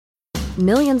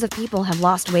Millions of people have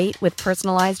lost weight with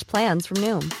personalized plans from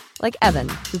Noom. Like Evan,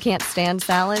 who can't stand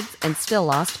salads and still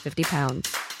lost 50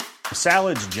 pounds.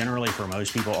 Salads generally for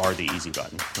most people are the easy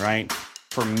button, right?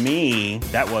 For me,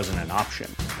 that wasn't an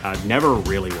option. I never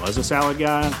really was a salad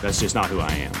guy. That's just not who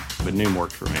I am. But Noom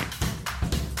worked for me.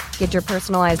 Get your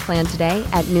personalized plan today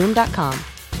at Noom.com.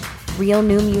 Real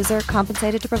Noom user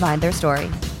compensated to provide their story.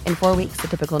 In 4 weeks, the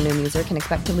typical Noom user can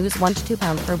expect to lose 1 to 2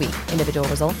 pounds per week. Individual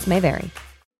results may vary.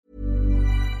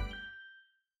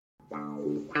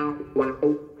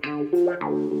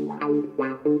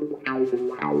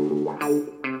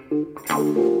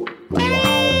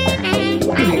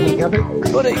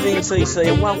 Good evening,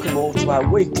 TC, and welcome all to our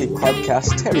weekly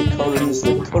podcast, Terry Curran's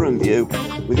The Curran View,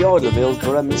 with the Idle of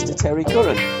Hillsborough, Mr. Terry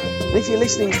Curran. And if you're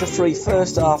listening to the free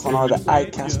first half on either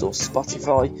Acast or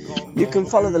Spotify, you can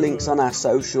follow the links on our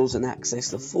socials and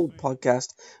access the full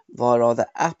podcast via either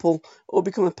Apple or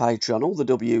become a Patreon, all the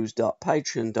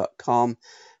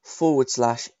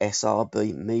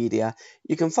w's.patreon.com/SRB Media.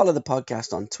 You can follow the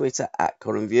podcast on Twitter at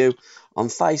Curran View, on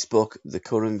Facebook, The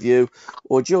Curran View,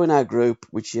 or join our group,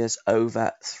 which has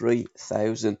over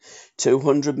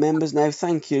 3,200 members now.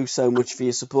 Thank you so much for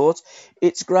your support.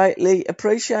 It's greatly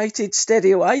appreciated.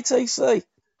 Steady away, TC.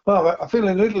 Well, I feel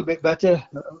a little bit better.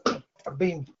 I've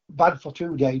been bad for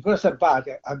 2 days. When I said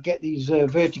bad, I get these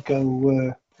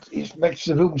vertigo. It makes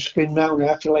the room spin round. I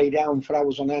have to lay down for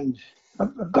hours on end.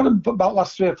 I've got them about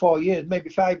last 3 or 4 years, maybe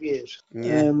 5 years.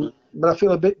 Yeah. But I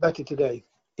feel a bit better today.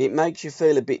 It makes you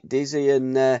feel a bit dizzy,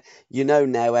 and you know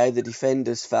now how the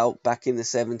defenders felt back in the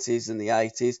 70s and the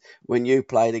 80s when you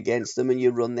played against them, and you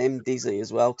run them dizzy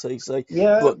as well, TC.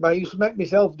 Yeah, but I used to make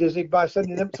myself dizzy by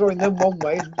throwing them one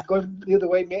way and going the other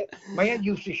way. My head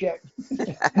used to shake.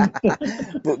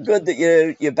 But good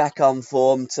that you're back on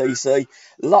form, TC.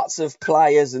 Lots of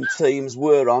players and teams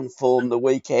were on form the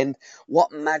weekend.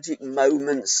 What magic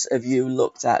moments have you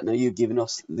looked at and are you giving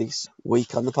us this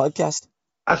week on the podcast?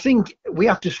 I think we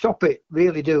have to stop it,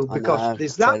 really do, because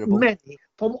there's that terrible. Many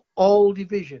from all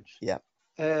divisions. Yeah.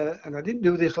 And I didn't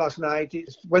do this last night.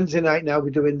 It's Wednesday night now. We're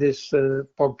doing this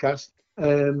podcast.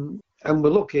 And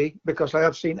we're lucky because I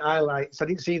have seen highlights. I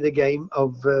didn't see the game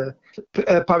of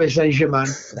Paris Saint-Germain,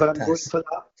 but I'm going for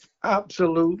that.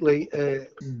 Absolutely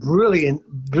brilliant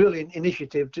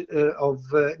initiative of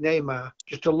Neymar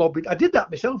just to lob it. I did that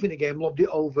myself in a game, lobbed it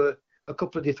over a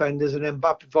couple of defenders, and then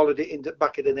Mbappe volleyed it in the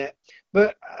back of the net.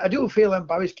 But I do feel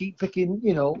Mbappe keep picking,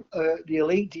 the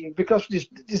elite team, because there's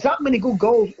that many good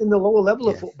goals in the lower level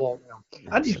of football now,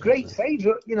 and it's great saves,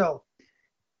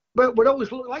 But we're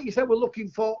always, like you said, we're looking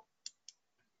for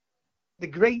the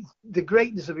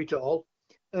greatness of it all,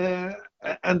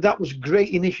 and that was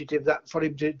great initiative that for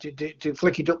him to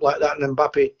flick it up like that and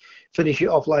Mbappe finish it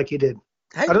off like he did.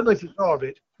 I don't know if you saw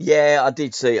it. Yeah, I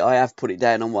did see it. I have put it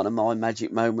down on one of my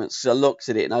magic moments. I looked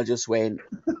at it and I just went,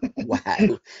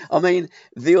 wow. I mean,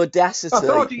 the audacity. I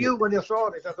thought of you when I saw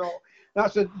it. I thought,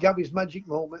 that's a Gabby's magic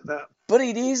moment, that. But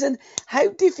it isn't. How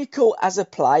difficult as a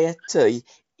player,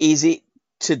 is it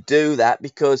to do that?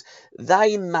 Because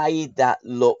they made that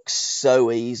look so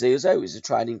easy. It was always a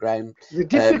training ground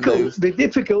The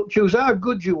difficult, choose how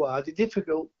good you are, the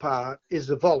difficult part is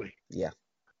the volley. Yeah.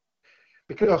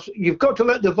 Because you've got to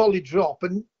let the volley drop,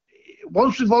 and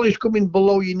once the volley's coming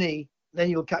below your knee, then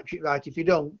you'll catch it right if you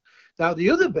don't. Now, the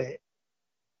other bit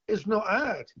is not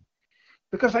hard,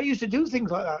 because I used to do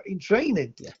things like that in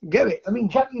training. Yeah. Get it? I mean,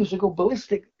 Jack used to go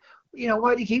ballistic.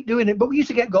 Why do you keep doing it? But we used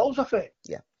to get goals off it.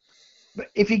 Yeah. But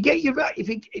if you get your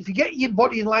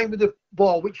body in line with the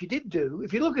ball, which he did do,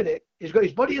 if you look at it, he's got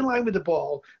his body in line with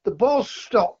the ball's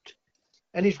stopped,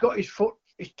 and he's got his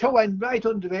toe end right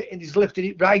under it, and he's lifted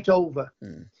it right over.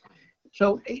 Mm.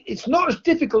 So it's not as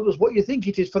difficult as what you think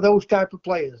it is for those type of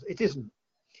players. It isn't.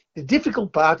 The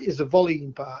difficult part is the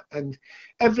volleying part and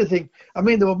everything. I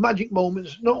mean, there were magic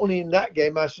moments, not only in that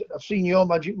game. I've seen your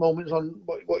magic moments on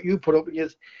what you put up.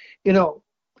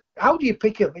 How do you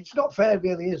pick them? It's not fair,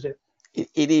 really, is it?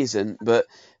 It isn't, but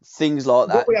things like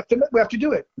that. But we have to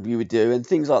do it. We would do, and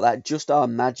things like that just are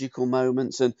magical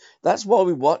moments, and that's why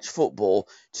we watch football,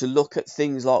 to look at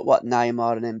things like what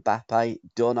Neymar and Mbappe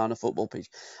done on a football pitch.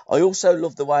 I also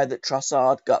love the way that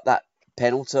Trossard got that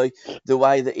penalty, the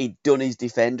way that he'd done his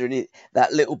defender, and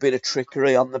that little bit of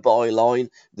trickery on the byline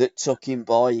that took him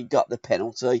by, he got the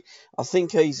penalty. I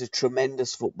think he's a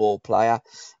tremendous football player.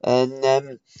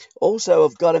 And also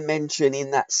I've got to mention,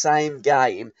 in that same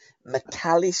game,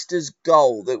 McAllister's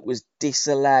goal that was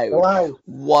disallowed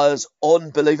was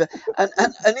unbelievable. And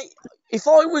if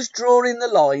I was drawing the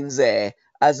lines there,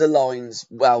 as the lines,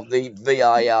 the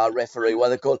VAR referee, what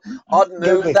they call, I'd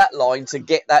move that line to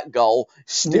get that goal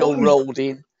still rolled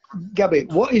in. Gabby,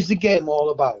 what is the game all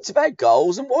about? It's about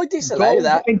goals, and why disallow Goals,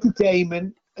 that?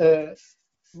 entertainment,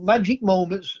 magic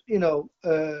moments,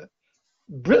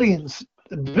 brilliance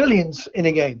in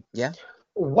a game. Yeah.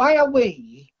 Why are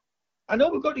we? I know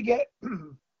we've got to get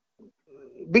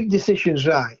big decisions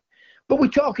right, but we're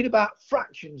talking about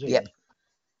fractions here, Yep.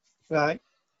 right?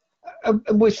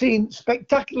 And we're seeing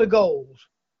spectacular goals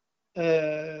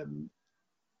being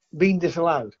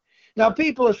disallowed. Now,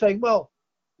 people are saying, well,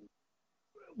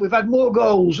 we've had more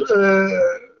goals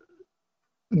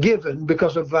given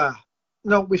because of VAR.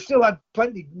 No, we still had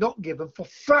plenty not given for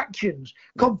fractions,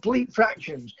 complete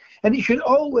fractions. And it should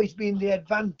always be in the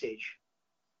advantage,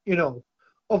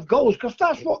 of goals, because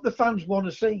that's what the fans want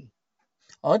to see.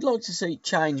 I'd like to see it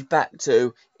change back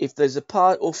to if there's a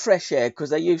part or fresh air, because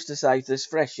they used to say if there's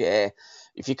fresh air,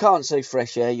 if you can't see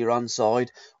fresh air, you're onside.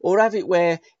 Or have it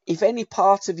where if any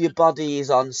part of your body is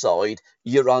onside,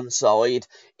 you're onside.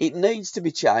 It needs to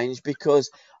be changed because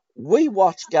we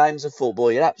watch games of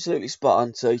football. You're absolutely spot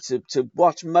on to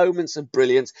watch moments of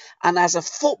brilliance. And as a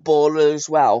footballer as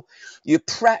well, you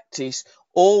practice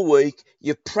all week.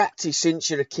 You practice since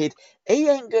you're a kid. He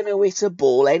ain't going to hit a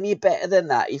ball any better than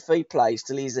that if he plays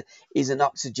till he's an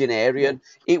octogenarian.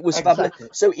 It was Exactly.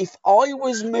 fabulous. So if I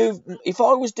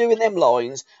was doing them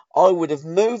lines, I would have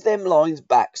moved them lines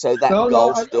back so that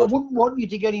goal I stood. wouldn't want you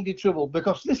to get into trouble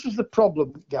because this is the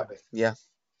problem, Gabby. Yeah.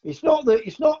 It's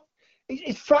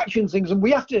fraction things, and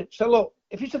we have to. So look,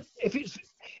 if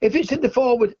it's in the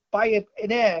forward by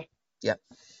an air, Yeah.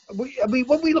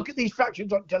 When we look at these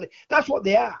fractions on telly, that's what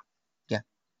they are. Yeah.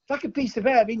 It's like a piece of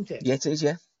air, isn't it? Yeah, it is.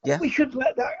 Yeah. Yeah. We should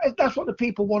let that. That's what the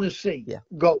people want to see. Yeah.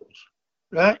 Goals,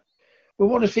 right? We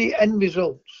want to see end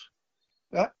results,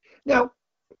 right? Now,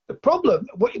 the problem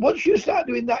once you start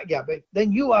doing that, Gabby,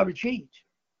 then you are a cheat.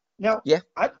 Now, yeah,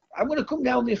 I'm going to come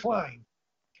down this line.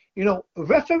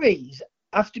 Referees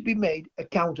have to be made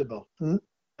accountable, and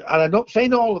I'm not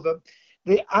saying all of them.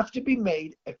 They have to be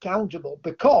made accountable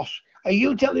because are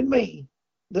you telling me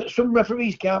that some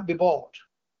referees can't be bought,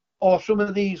 or some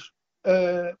of these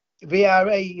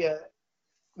VRA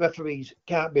referees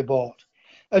can't be bought?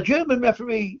 A German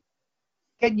referee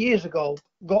 10 years ago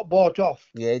got bought off.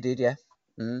 Yeah, he did, yeah.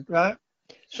 Right?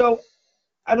 So,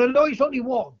 and I know it's only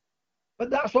one,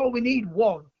 but that's all we need,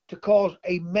 one, to cause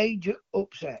a major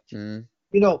upset.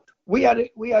 We had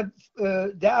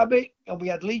Derby and we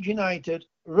had Leeds United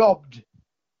robbed.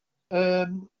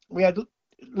 We had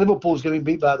Liverpool's getting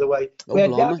beat, by the way. We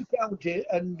had Derby County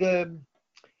and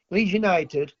Leeds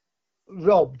United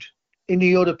robbed in the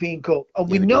European Cup. And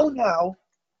we know now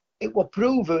it was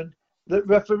proven that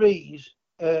referees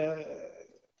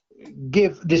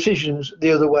give decisions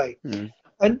the other way.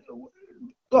 And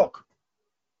look,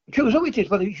 choose who it is,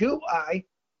 whether it's you, I,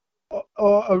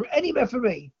 or any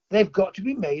referee, they've got to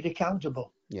be made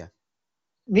accountable. Yeah.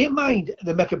 Never mind,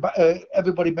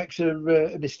 everybody makes a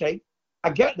mistake.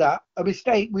 I get that. A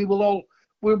mistake, we will all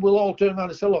turn around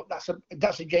and say, look,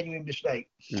 that's a genuine mistake.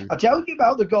 I tell you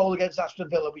about the goal against Aston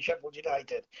Villa with Sheffield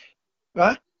United,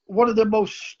 right? One of the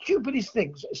most stupidest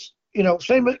things,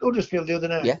 same at Huddersfield the other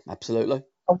night. Yeah, absolutely.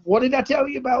 And what did I tell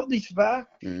you about this VAR?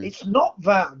 It's not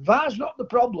VAR. VAR's not the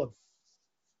problem.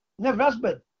 Never has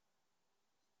been.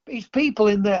 It's people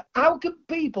in there. How can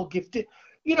people give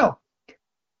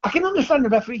I can understand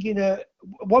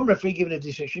one referee giving a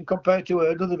decision compared to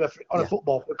another referee on a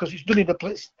football because it's done in a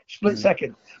split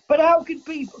second. But how can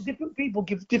different people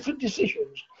give different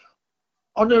decisions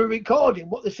on a recording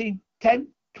what they've seen 10,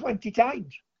 20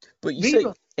 times? But you see,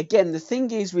 again, the thing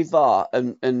is with VAR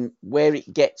and where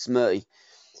it gets me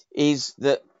is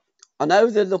that I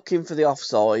know they're looking for the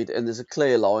offside and there's a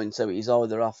clear line, so it is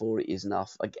either off or it isn't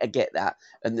off. I get that.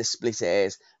 And the split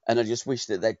hairs. And I just wish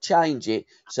that they'd change it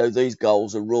so these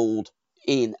goals are ruled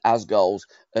in as goals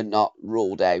and not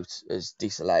ruled out as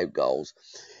disallowed goals.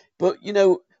 But,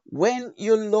 when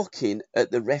you're looking at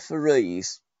the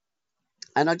referees,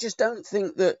 and I just don't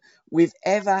think that we've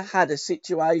ever had a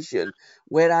situation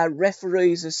where our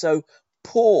referees are so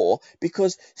poor,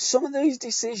 because some of these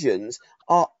decisions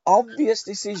are obvious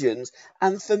decisions.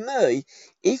 And for me,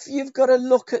 if you've got to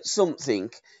look at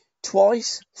something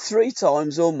twice, 3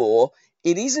 times or more,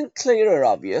 it isn't clear or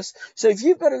obvious. So if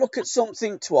you've got to look at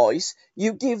something twice,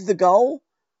 you give the goal.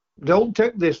 Don't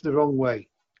take this the wrong way.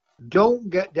 Don't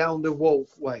get down the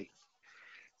woke way.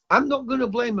 I'm not going to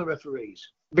blame the referees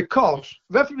because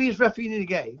referees refereeing the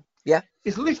game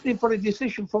is listening for a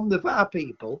decision from the VAR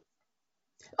people.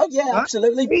 Oh, yeah,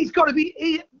 absolutely. He's got to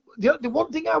be... the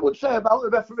one thing I would say about the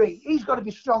referee, he's got to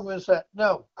be stronger and say,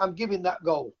 no, I'm giving that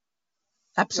goal.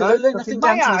 Absolutely. Right? And I think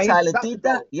Anthony Taylor did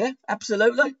that. Yeah,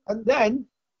 absolutely. And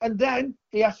then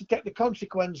he has to take the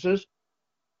consequences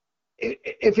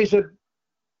if it's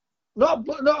not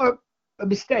a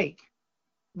mistake,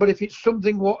 but if it's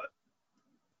something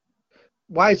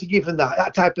why is he given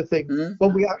that type of thing?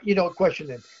 When we are,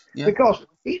 questioning, because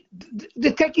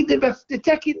they're taking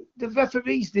the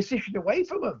referee's decision away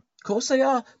from him. Of course they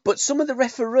are, but some of the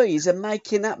referees are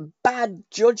making that bad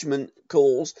judgment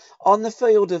calls on the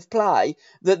field of play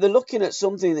that they're looking at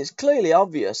something that's clearly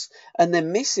obvious and they're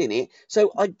missing it.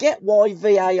 So I get why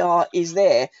VAR is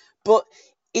there, but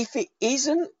if it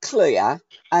isn't clear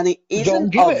and it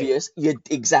isn't obvious,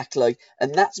 exactly,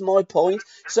 and that's my point.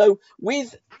 So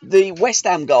with the West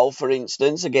Ham goal, for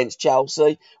instance, against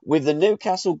Chelsea, with the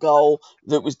Newcastle goal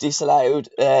that was disallowed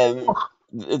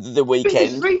the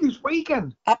weekend. This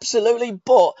weekend. Absolutely,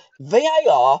 but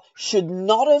VAR should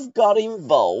not have got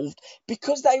involved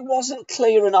because they wasn't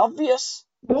clear and obvious.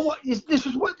 Well,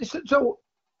 so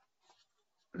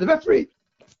the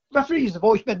referees have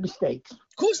always made mistakes.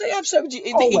 Of course they have. So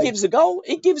he gives the goal.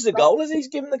 He gives the goal as he's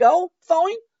given the goal.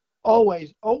 Fine.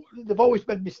 Always. They've always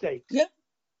made mistakes. Yeah.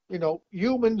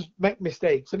 Humans make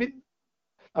mistakes. I mean,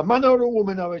 a man or a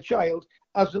woman or a child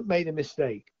hasn't made a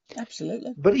mistake.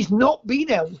 Absolutely. But he's not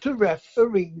been able to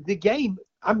referee the game.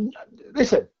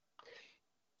 Listen,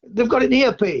 they've got an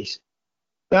earpiece,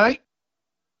 right?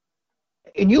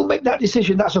 And you make that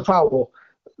decision, that's a foul.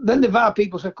 Then the VAR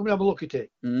people say, come and have a look at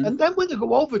it. And then when they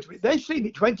go over to it, they've seen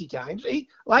it 20 times.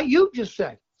 Like you just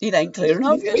said. It ain't clear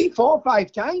enough. 3, 4,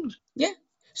 5 times. Yeah.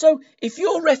 So if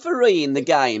you're refereeing the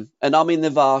game and I'm in the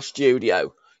VAR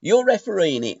studio, you're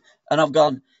refereeing it and I've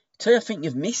gone, I think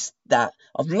you've missed that.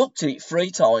 I've looked at it 3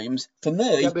 times. For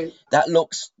me, that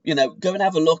looks, go and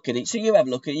have a look at it. So you have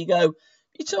a look at it, you go,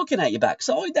 you're talking out your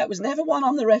backside. That was never one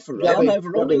on the referee. I'm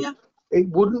overrunning you. It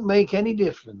wouldn't make any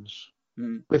difference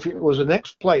if it was an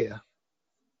ex-player,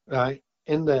 right,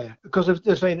 in there. Because if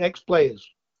they're saying ex-players.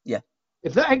 Yeah.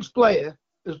 If that ex-player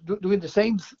is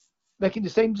making the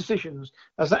same decisions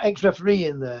as that ex-referee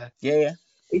in there. Yeah.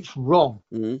 It's wrong.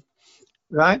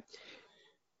 Right?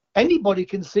 Anybody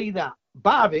can see that,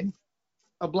 barring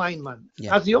a blind man.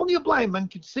 Yeah. As the only a blind man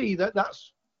can see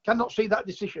cannot see that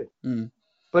decision.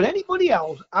 But anybody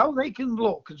else, how they can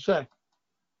look and say,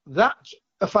 that's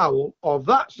a foul, or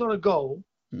that's not a goal,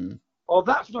 or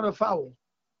that's not a foul,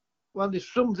 well, there's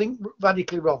something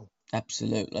radically wrong.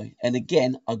 Absolutely. And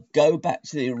again, I go back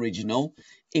to the original.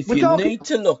 If you need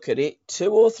to look at it 2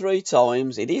 or 3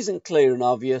 times, it isn't clear and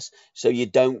obvious, so you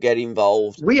don't get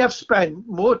involved. We have spent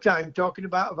more time talking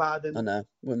about VAR than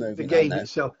we're moving the game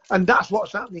itself. And that's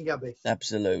what's happening, Gabby.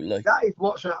 Absolutely. That is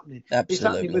what's happening. Absolutely. It's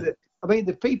happening with it. I mean,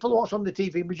 the people watch on the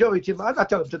TV, majority of them, I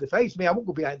tell them to the face, I won't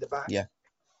go behind the back. Yeah.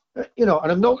 And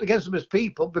I'm not against them as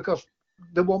people because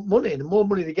they want money. And the more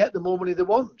money they get, the more money they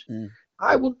want.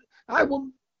 I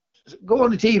wouldn't go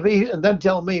on the TV and then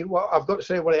tell me what I've got to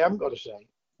say, what I haven't got to say.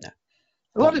 No.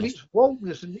 A lot of it's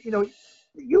wokeness. And,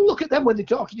 you look at them when they're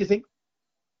talking, you think,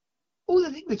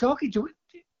 they think they're talking to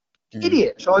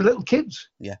idiots or little kids.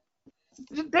 Yeah.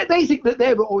 They think that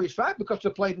they were always right because they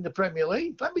played in the Premier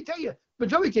League. Let me tell you,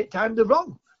 majority of the time they're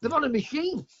wrong. They're on a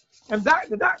machine. And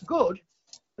they're that good.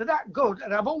 They're that good.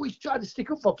 And I've always tried to stick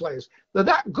up for players. They're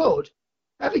that good.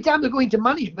 Every time they go into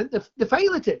management, they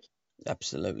fail at it.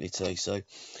 Absolutely, TC.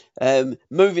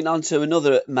 Moving on to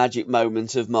another magic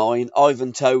moment of mine,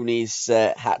 Ivan Toney's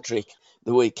hat-trick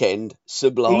the weekend.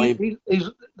 Sublime.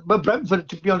 But Brentford,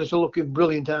 to be honest, are looking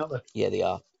brilliant, aren't they? Yeah, they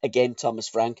are. Again, Thomas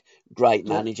Frank, great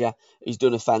manager. He's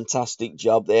done a fantastic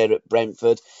job there at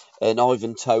Brentford. And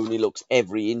Ivan Toney looks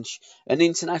every inch an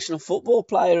international football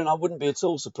player, and I wouldn't be at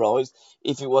all surprised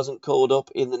if he wasn't called up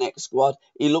in the next squad.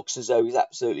 He looks as though he's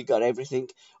absolutely got everything.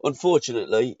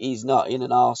 Unfortunately, he's not in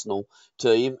an Arsenal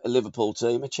team, a Liverpool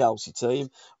team, a Chelsea team,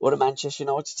 or a Manchester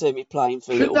United team. He's playing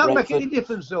for Should that Brentford. Make any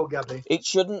difference, though, Gabby? It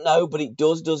shouldn't, no, but it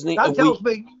does, doesn't it?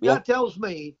 That tells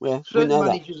me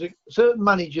certain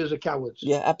managers are cowards.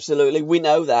 Yeah, absolutely. We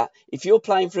know that. If you're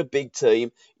playing for a big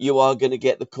team, you are going to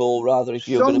get the call rather if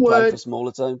you're going to play for a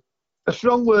smaller team. A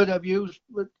strong word I've used,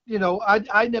 but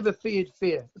I never feared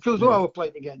fear. It was who I was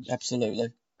playing against. Absolutely.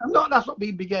 That's not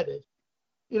being big-headed.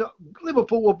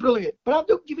 Liverpool were brilliant, but I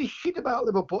don't give a shit about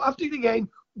Liverpool. After the game,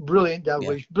 brilliant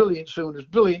Dalglish, brilliant Souness,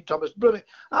 brilliant Thomas, brilliant,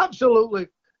 absolutely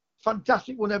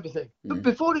fantastic, won everything. But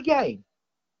before the game,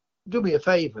 do me a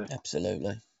favour.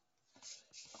 Absolutely.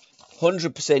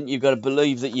 100% you've got to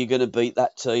believe that you're going to beat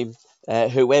that team,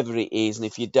 whoever it is, and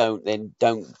if you don't, then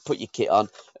don't put your kit on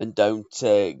and don't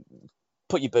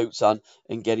put your boots on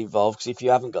and get involved, because if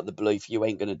you haven't got the belief, you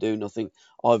ain't going to do nothing.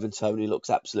 Ivan Toney looks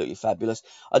absolutely fabulous.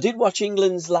 I did watch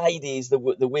England's ladies, the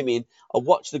women. I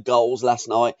watched the goals last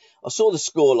night. I saw the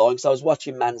scoreline because I was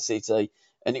watching Man City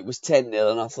and it was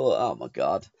 10-0 and I thought, oh my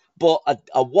God, But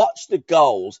I watched the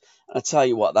goals, and I tell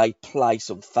you what, they play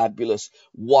some fabulous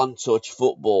one-touch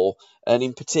football. And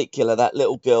in particular, that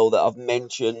little girl that I've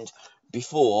mentioned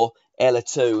before, Ella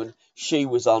Toon, she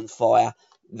was on fire.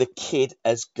 The kid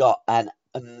has got an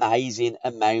amazing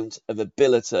amount of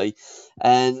ability.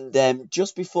 And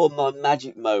just before my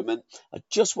magic moment, I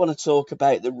just want to talk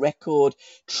about the record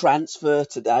transfer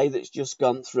today that's just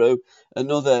gone through.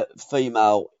 Another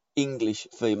English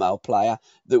female player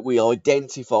that we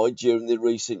identified during the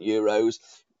recent Euros,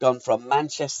 gone from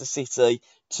Manchester City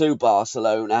to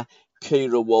Barcelona.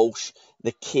 Keira Walsh,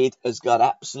 the kid has got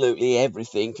absolutely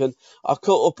everything. And I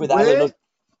caught up with Alan.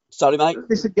 Sorry, mate.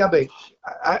 Listen, Gabby,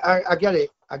 I get it.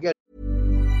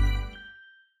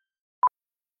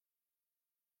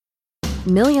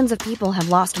 Millions of people have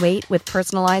lost weight with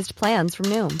personalized plans from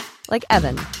Noom. Like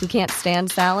Evan, who can't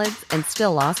stand salads and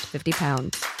still lost 50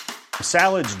 pounds.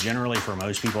 Salads generally for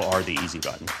most people are the easy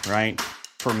button, right?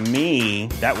 For me,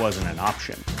 that wasn't an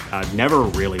option. I never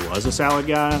really was a salad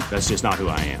guy. That's just not who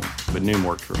I am. But Noom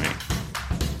worked for me.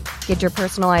 Get your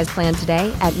personalized plan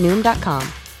today at Noom.com.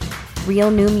 Real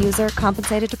Noom user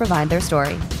compensated to provide their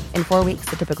story. In 4 weeks,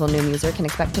 the typical Noom user can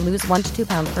expect to lose 1 to 2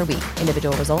 pounds per week.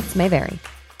 Individual results may vary.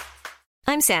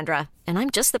 I'm Sandra, and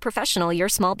I'm just the professional your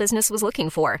small business was looking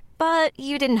for. But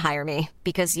you didn't hire me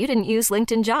because you didn't use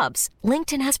LinkedIn Jobs.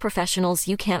 LinkedIn has professionals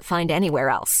you can't find anywhere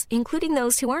else, including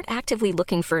those who aren't actively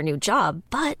looking for a new job,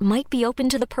 but might be open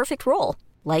to the perfect role,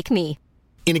 like me.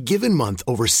 In a given month,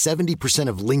 over 70%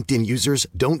 of LinkedIn users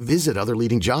don't visit other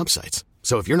leading job sites.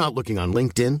 So if you're not looking on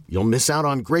LinkedIn, you'll miss out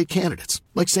on great candidates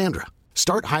like Sandra.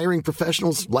 Start hiring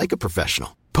professionals like a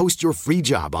professional. Post your free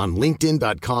job on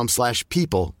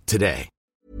linkedin.com/people today.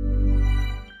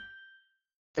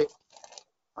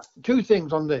 Two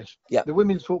things on this. Yeah. The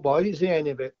women's football, I didn't see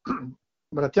any of it.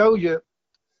 But I tell you,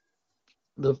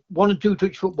 the 1 and 2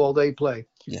 touch football they play.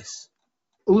 Yes.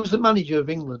 Who's the manager of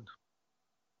England?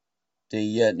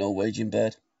 The Norwegian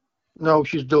bird. No,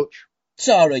 she's Dutch.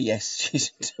 Sarah, yes,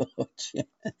 she's Dutch.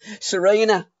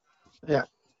 Serena. Yeah.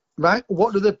 Right?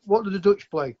 What do the Dutch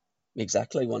play?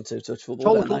 Exactly, 1-2 touch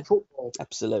football. Total football.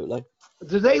 Absolutely.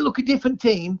 Do they look a different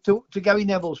team to Gary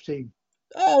Neville's team?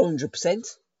 Oh,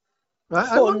 100%. Right?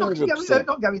 I'm not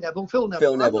Gary Neville, Phil Neville.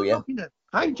 Phil Neville, yeah.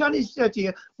 I'm trying to say to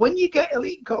you, when you get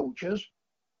elite coaches,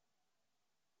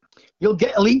 you'll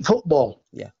get elite football.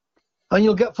 Yeah. And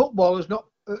you'll get footballers not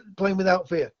playing without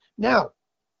fear. Now,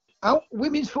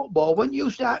 women's football, when you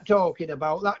start talking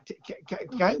about that,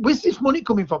 where's this money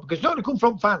coming from? Because it's not going to come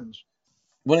from fans.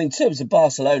 Well, in terms of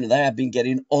Barcelona, they have been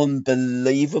getting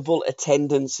unbelievable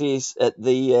attendances at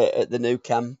the new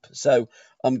camp. So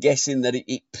I'm guessing that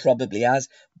it probably has,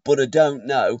 but I don't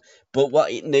know. But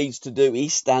what it needs to do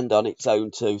is stand on its own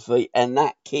 2 feet. And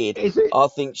that kid, I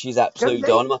think she's absolute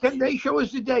dynamite. Can they show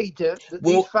us the data that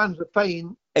these fans are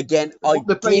paying? Again, what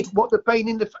they're paying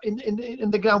in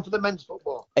the ground for the men's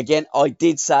football. Again, I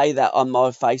did say that on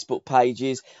my Facebook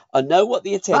pages. I know what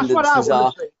the attendances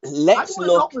are. Let's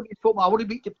look. I want to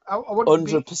be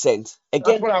 100%. Again,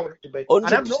 that's what I want it to be. 100%.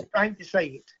 And I'm not trying to say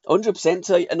it.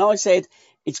 100%. And I said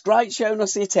it's great showing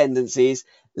us the attendances.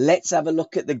 Let's have a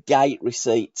look at the gate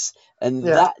receipts, and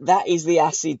that is the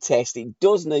acid test. It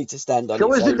does need to stand on its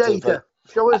own. Show us the data.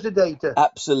 Show us the data.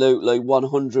 Absolutely,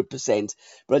 100%.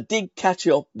 But I did catch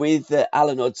up with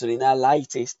Alan Hudson in our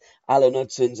latest Alan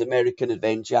Hudson's American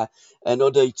Adventure. And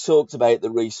Uddy talked about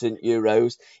the recent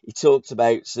Euros. He talked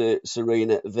about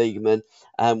Serena Wiegmann.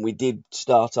 And we did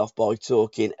start off by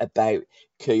talking about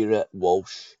Keira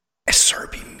Walsh.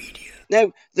 SRB Media.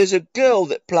 Now, there's a girl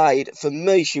that played, for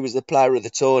me, she was the player of the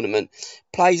tournament,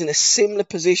 plays in a similar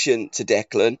position to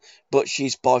Declan, but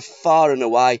she's by far and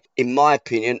away, in my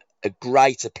opinion, a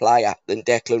greater player than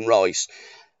Declan Rice.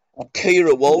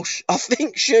 Keira Walsh, I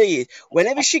think she,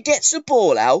 whenever she gets the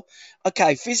ball out,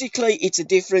 okay, physically it's a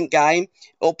different game.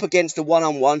 Up against the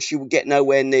one-on-one, she will get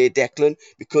nowhere near Declan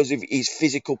because of his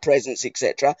physical presence,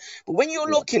 etc. But when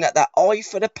you're looking at that eye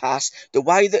for the pass, the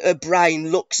way that her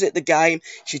brain looks at the game,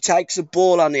 she takes the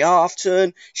ball on the half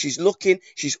turn, she's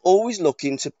always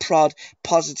looking to prod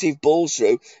positive balls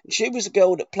through. And she was a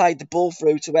girl that played the ball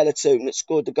through to Ella Toon that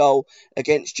scored the goal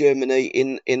against Germany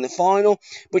in the final.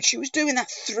 But she was doing that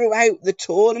throughout the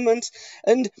tournament.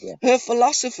 And her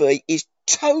philosophy is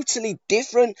totally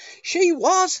different. She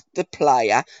was the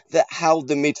player that held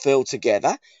the midfield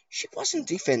together. She wasn't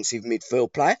a defensive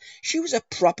midfield player. She was a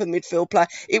proper midfield player.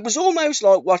 It was almost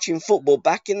like watching football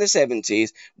back in the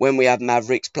 70s when we had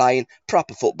Mavericks playing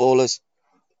proper footballers.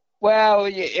 Well,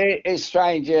 it's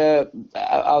strange.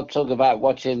 I'll talk about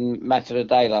watching Match of the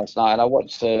Day last night, and I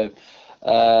watched the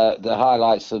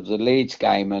highlights of the Leeds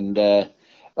game, and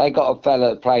they got a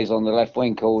fella that plays on the left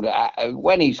wing called,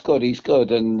 when he's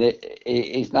good, and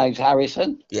his name's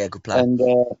Harrison. Yeah, good player. And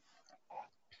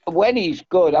when he's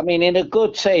good, I mean, in a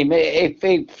good team,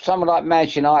 if someone like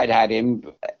Manchester United had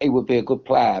him, he would be a good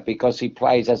player because he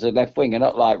plays as a left winger,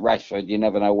 not like Rashford. You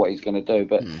never know what he's going to do.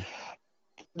 But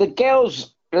the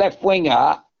girl's left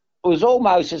winger was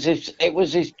almost as if it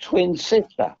was his twin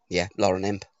sister. Yeah, Lauren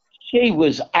Imp. She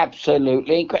was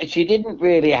absolutely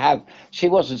incredible. She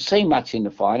wasn't seen much in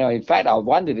the final. In fact, I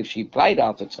wondered if she played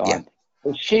half the time. Yeah.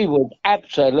 But she was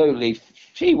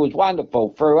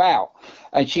wonderful throughout.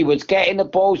 And she was getting the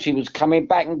ball. She was coming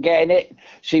back and getting it.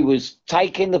 She was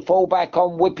taking the fullback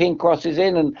on, whipping crosses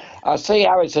in. And I see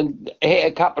Harrison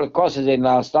hit a couple of crosses in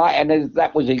last night, and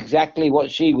that was exactly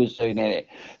what she was doing in it.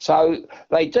 So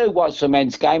they do watch the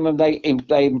men's game, and they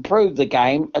improve the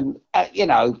game. And,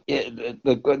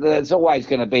 there's always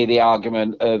going to be the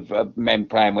argument of men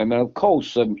playing women. Of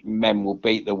course, the men will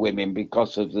beat the women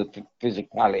because of the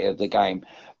physicality of the game.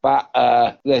 But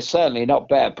they're certainly not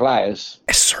better players.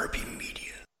 SRB Media.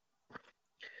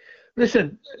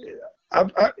 Listen,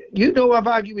 I've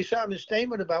argued with Simon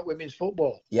Stamen about women's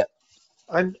football. Yep.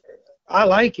 And I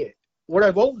like it. What I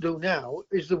won't do now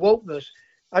is the wokeness.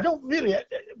 I don't really,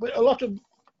 a lot of,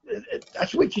 I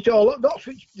switch it all up, not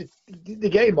switch the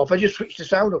game off. I just switch the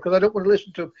sound off because I don't want to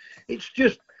listen to them. It's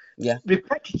just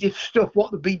repetitive stuff,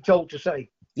 what they're being told to say.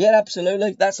 Yeah,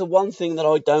 absolutely. That's the one thing that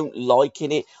I don't like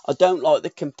in it. I don't like the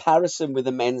comparison with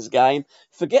the men's game.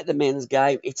 Forget the men's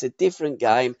game. It's a different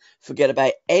game. Forget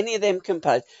about any of them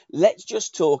comparisons. Let's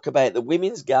just talk about the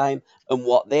women's game and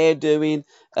what they're doing,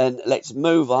 and let's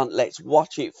move on. Let's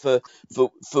watch it for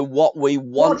what we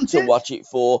want to watch it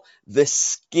for, the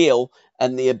skill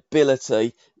and the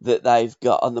ability that they've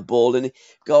got on the ball. And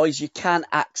guys, you can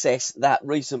access that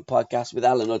recent podcast with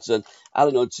Alan Hudson,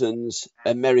 Alan Hudson's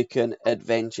American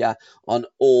Adventure, on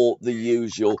all the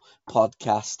usual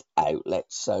podcast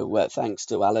outlets. So thanks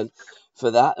to Alan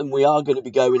for that. And we are going to be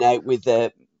going out with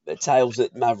Tales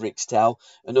that Mavericks Tell.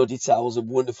 And Uddy tells a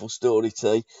wonderful story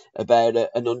too about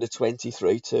an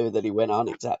under-23 tour that he went on.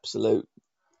 It's absolute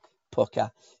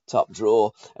pucker, top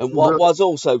draw. And what was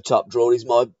also top draw is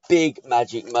my big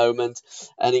magic moment,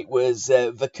 and it was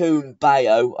Vakun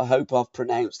Bayo, I hope I've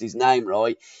pronounced his name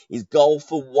right, his goal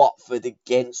for Watford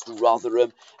against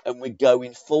Rotherham, and we're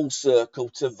going full circle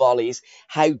to volleys.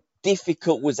 How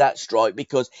difficult was that strike?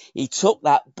 Because he took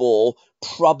that ball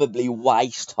probably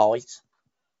waist height.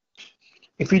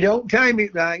 If you don't time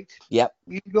it right, yep,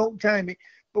 you don't time it.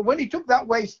 But when he took that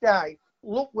waist high,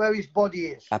 look where his body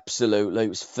is. Absolutely. It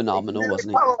was phenomenal,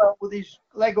 wasn't it? Parallel with his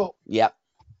leg up. Yep.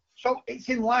 So it's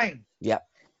in line. Yep.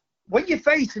 When you're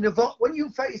facing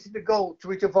the goal to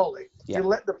hit a volley, you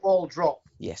let the ball drop.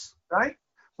 Yes. Right?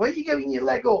 When you're getting your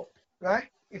leg up, right?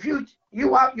 If your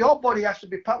body has to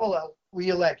be parallel with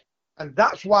your leg. And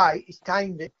that's why it's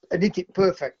timed it and hit it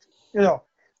perfect. You know,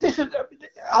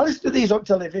 I listen to these on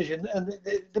television and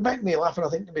they make me laugh, and I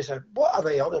think to myself, what are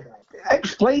they on about?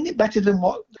 Explain it better than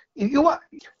what you are.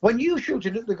 When you shoot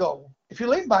it at the goal, if you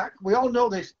lean back, we all know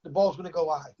this, the ball's going to go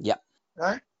high. Yep.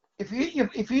 Right? If you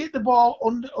hit the ball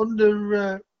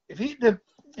if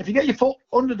you get your foot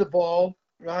under the ball,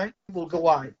 right, it will go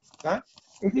wide. Right?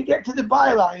 If you get to the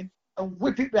byline and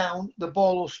whip it round, the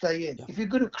ball will stay in. Yep. If you're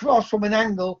going to cross from an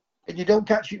angle and you don't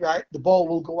catch it right, the ball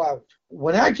will go out.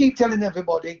 When I keep telling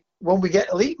everybody, when we get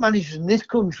elite managers in this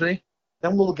country,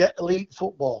 then we'll get elite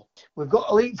football. We've got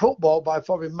elite football by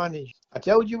foreign managers. I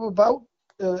told you about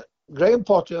Graham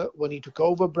Potter when he took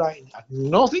over Brighton. It had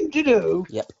nothing to do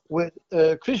with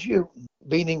Chris Hughton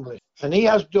being English. And he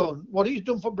has done, what he's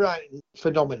done for Brighton,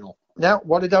 phenomenal. Now,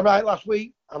 what did I write last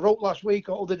week? I wrote last week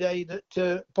or the other day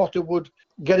that Potter would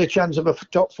get a chance of a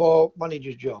top 4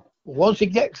 manager's job. Once he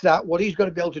gets that, what he's going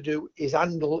to be able to do is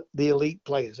handle the elite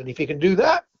players. And if he can do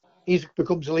that, he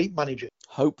becomes elite manager.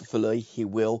 Hopefully he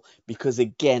will, because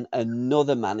again,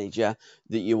 another manager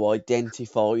that you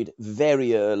identified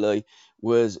very early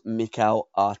was Mikel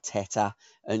Arteta,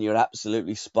 and you're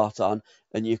absolutely spot on.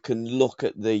 And you can look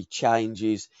at the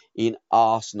changes in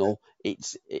Arsenal.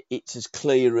 It's as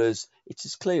clear as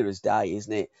day,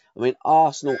 isn't it? I mean,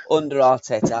 Arsenal under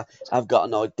Arteta have got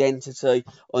an identity.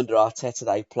 Under Arteta,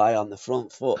 they play on the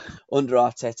front foot. Under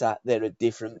Arteta, they're a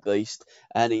different beast,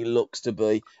 and he looks to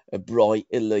be a bright,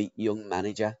 elite young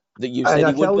manager that you said he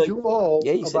would be. And I told you all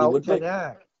about Ten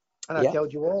Hag. And I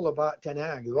told you all about Ten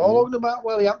Hag. You're all on about,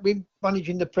 well, he hasn't been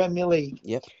managing the Premier League.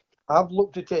 Yep. I've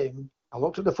looked at him. I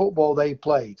looked at the football they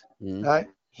played. Right?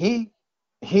 He's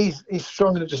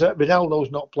strong enough to say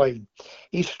Ronaldo's not playing.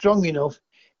 He's strong enough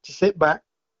to sit back,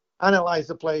 analyse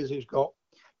the players he's got.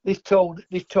 This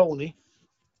Tony,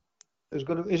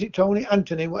 Is it Tony?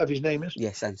 Anthony, whatever his name is.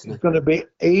 Yes, Anthony. He's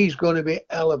going to be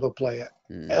a hell of a player.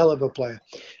 Hell of a player.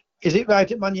 Is it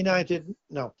right at Man United?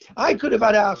 No. I could have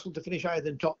had Arsenal to finish higher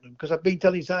than Tottenham because I've been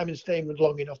telling Simon Steinman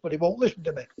long enough, but he won't listen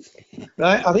to me.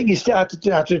 Right? I think he started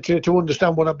to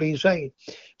understand what I've been saying.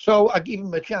 So I give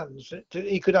him a chance.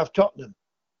 He could have Tottenham.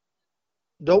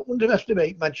 Don't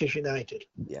underestimate Manchester United.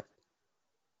 Yeah.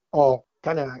 Or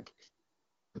can I?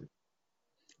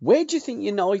 Where do you think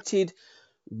United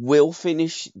will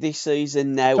finish this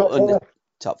season now?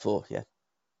 Top four, yeah.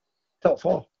 Top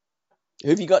four. Who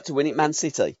have you got to win it? Man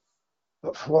City?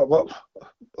 They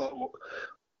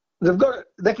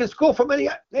can score from any.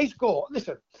 They score.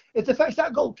 Listen, if they fetch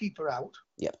that goalkeeper out,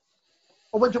 yep,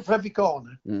 I went up for every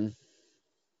corner. 9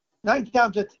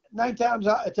 times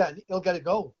out of 10, he'll get a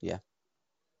goal. Yeah.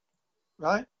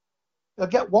 Right? They'll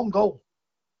get one goal.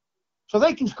 So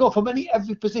they can score from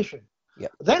every position.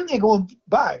 Yep. Then they go and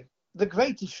buy the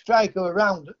greatest striker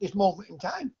around at this moment in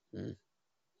time.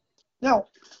 Now,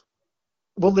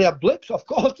 will they have blips? Of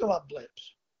course they'll have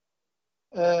blips.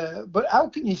 But how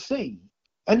can you see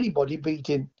anybody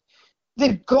beating?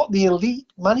 They've got the elite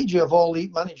manager of all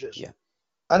elite managers. Yeah.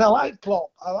 And I like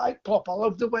Klopp. I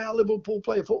love the way Liverpool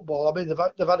play football. I mean,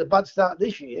 they've had a bad start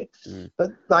this year.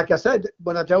 But like I said,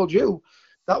 when I told you,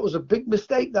 that was a big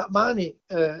mistake, that Mane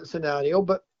scenario.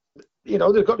 But,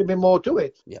 there's got to be more to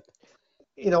it. Yep.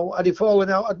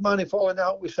 Had Mane fallen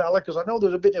out with Salah? Because I know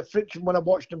there's a bit of friction when I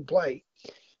watched him play.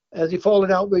 Has he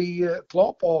fallen out with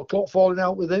Klopp, or Klopp falling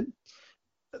out with him?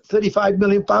 £35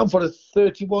 million for a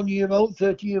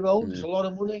 30-year-old. It's a lot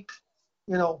of money,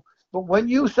 But when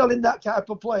you're selling that type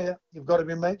of player, you've got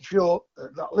to make sure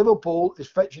that Liverpool is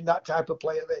fetching that type of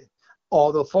player in,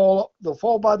 or they'll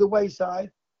fall by the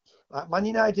wayside, like Man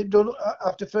United done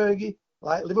after Fergie,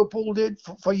 like Liverpool did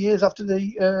for years after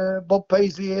the Bob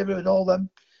Paisley era and all them,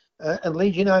 and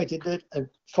Leeds United did, and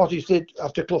Fortis did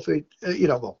after Cloughy.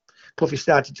 Cloughy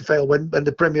started to fail when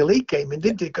the Premier League came in,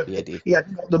 didn't he? Because he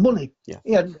hadn't got the money. Yeah.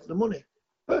 He hadn't got the money.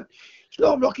 But it's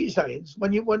not rocket science.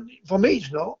 For me,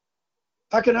 it's not.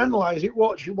 I can analyse it,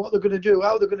 watch what they're going to do,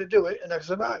 how they're going to do it, and I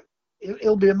said, right,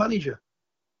 he'll be a manager.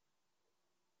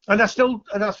 And I still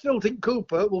think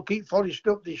Cooper will keep Forest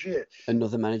up this year.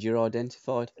 Another manager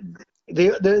identified.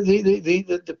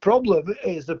 The problem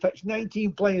is they fetched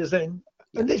 19 players in.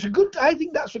 And I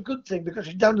think that's a good thing because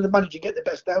it's down to the manager to get the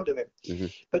best out of him. Mm-hmm.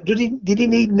 But did he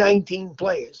need 19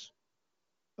 players?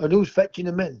 And who's fetching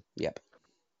them in? Yep.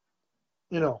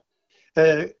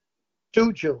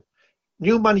 Tuchel,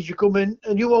 new manager come in,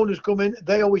 new owners come in.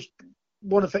 They always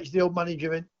want to fetch the old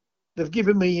manager in. They've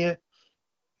given me a year.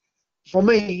 For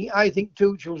me, I think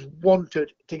Tuchel's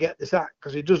wanted to get the sack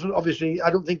because he doesn't. Obviously, I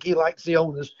don't think he likes the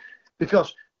owners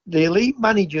because the elite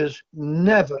managers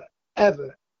never,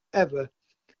 ever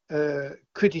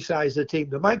criticise the team.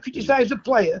 They might criticise the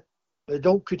player, but they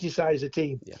don't criticise the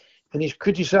team. Yeah. And he's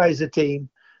criticised the team.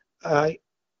 I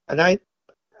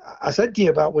said to you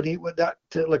about when that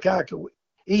Lukaku,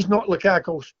 he's not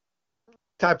Lukaku's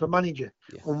type of manager.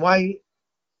 Yeah. And why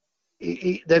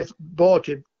they've bought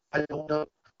him, I don't know.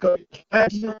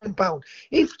 £30 million.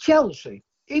 If Chelsea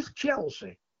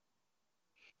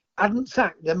hadn't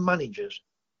sacked them managers,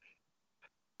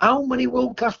 how many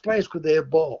world-class players could they have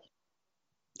bought?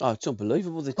 Oh, it's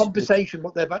unbelievable. The compensation,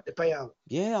 what they've had to pay out.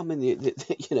 Yeah, I mean,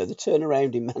 the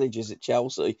turnaround in managers at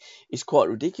Chelsea is quite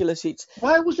ridiculous.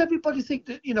 Why was everybody think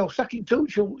that, sacking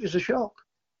Tuchel is a shock?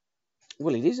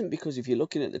 Well, it isn't, because if you're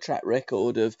looking at the track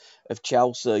record of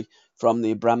Chelsea from the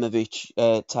Abramovich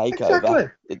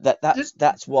takeover, exactly.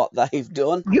 that's what they've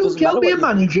done. You tell me a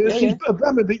manager since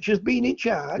Abramovich has been in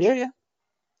charge. Yeah.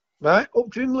 Right,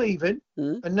 up to him leaving,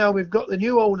 and now we've got the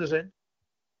new owners in.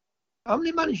 How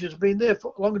many managers have been there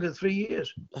for longer than 3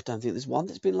 years? I don't think there's one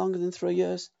that's been longer than 3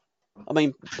 years. I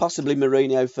mean, possibly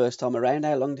Mourinho first time around.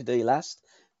 How long did he last?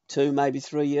 2, maybe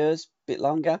 3 years? Bit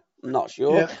longer? I'm not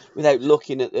sure. Yeah. Without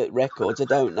looking at records, I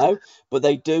don't know. But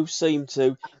they do seem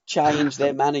to change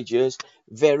their managers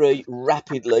very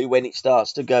rapidly when it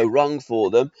starts to go wrong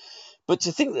for them. But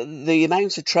to think that the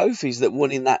amount of trophies that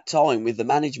won in that time with the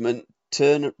management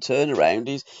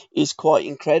turnaround is quite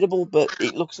incredible. But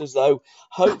it looks as though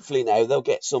hopefully now they'll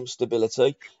get some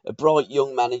stability. A bright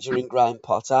young manager in Graham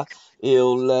Potter.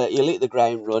 He'll hit the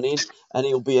ground running, and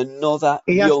he'll be another.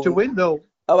 He has to win though.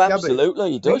 Oh,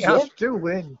 absolutely, he does. He has to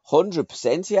win.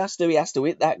 100%. He has to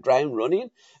hit that ground running,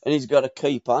 and he's got to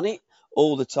keep on it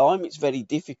all the time. It's very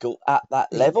difficult at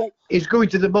that level. He's going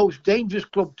to the most dangerous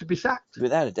club to be sacked.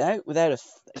 Without a doubt, without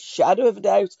a shadow of a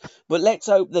doubt. But let's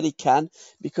hope that he can,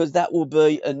 because that will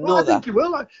be another. Well, I think he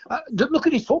will. Look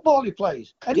at his football he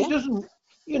plays. And he doesn't,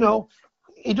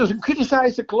 he doesn't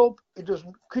criticise the club. He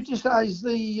doesn't criticise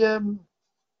the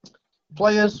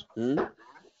players,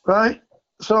 right?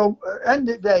 So, end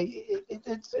of the day,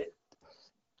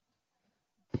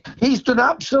 he's done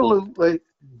absolutely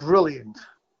brilliant.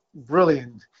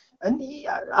 And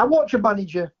I watch a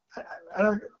manager, and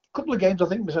a couple of games I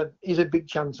think he's a big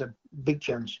chance.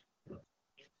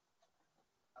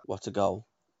 What a goal.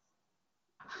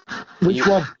 Which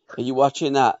one? Are you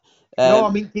watching that? No,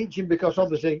 I mean teaching, because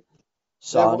obviously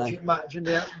they're Sane. watching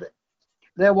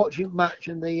match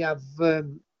and they have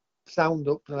sound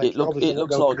up. It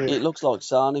looks like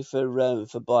Sane for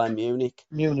Bayern Munich.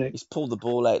 He's pulled the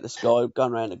ball out of the sky,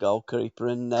 gone round the goalkeeper,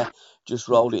 and just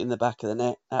rolled it in the back of the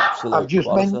net. Absolutely.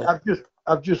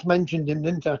 I've just mentioned him,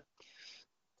 didn't I?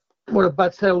 What a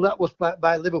bad sale that was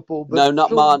by Liverpool. But no, not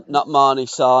Marnie,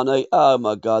 Sane. Oh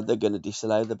my God, they're going to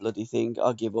disallow the bloody thing.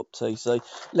 I give up, TC.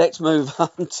 Let's move on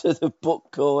to the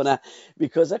book corner,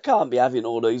 because I can't be having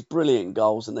all these brilliant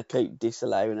goals and they keep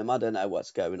disallowing them. I don't know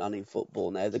what's going on in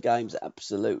football now. The game's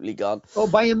absolutely gone. Oh,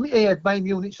 Bayern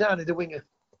Munich, Sane, the winger.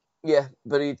 Yeah,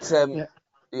 but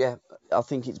yeah, I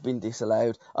think it's been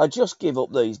disallowed. I just give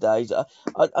up these days.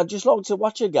 I just like to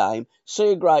watch a game,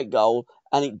 see a great goal,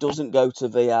 and it doesn't go to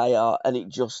VAR, and it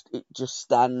just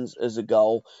stands as a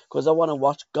goal, because I want to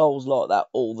watch goals like that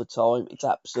all the time. It's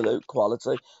absolute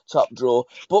quality. Top draw.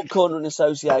 Book corner in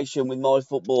association with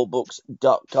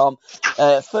myfootballbooks.com.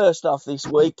 First off this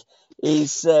week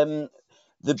is The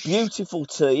Beautiful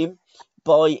Team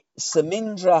by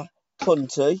Samindra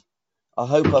Kunti. I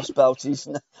hope I've spelt his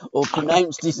or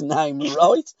pronounced his name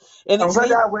right. And it's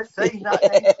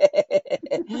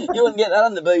you wouldn't get that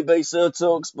on the BBC or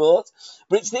TalkSport.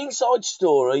 But it's the inside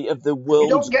story of the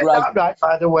world's great... You don't get that right,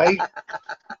 by the way.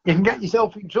 You can get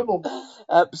yourself in trouble.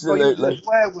 Absolutely.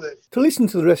 To listen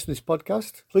to the rest of this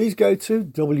podcast, please go to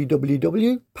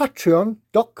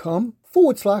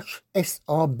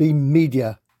www.patreon.com/SRB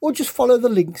Media, or just follow the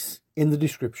links in the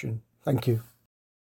description. Thank you.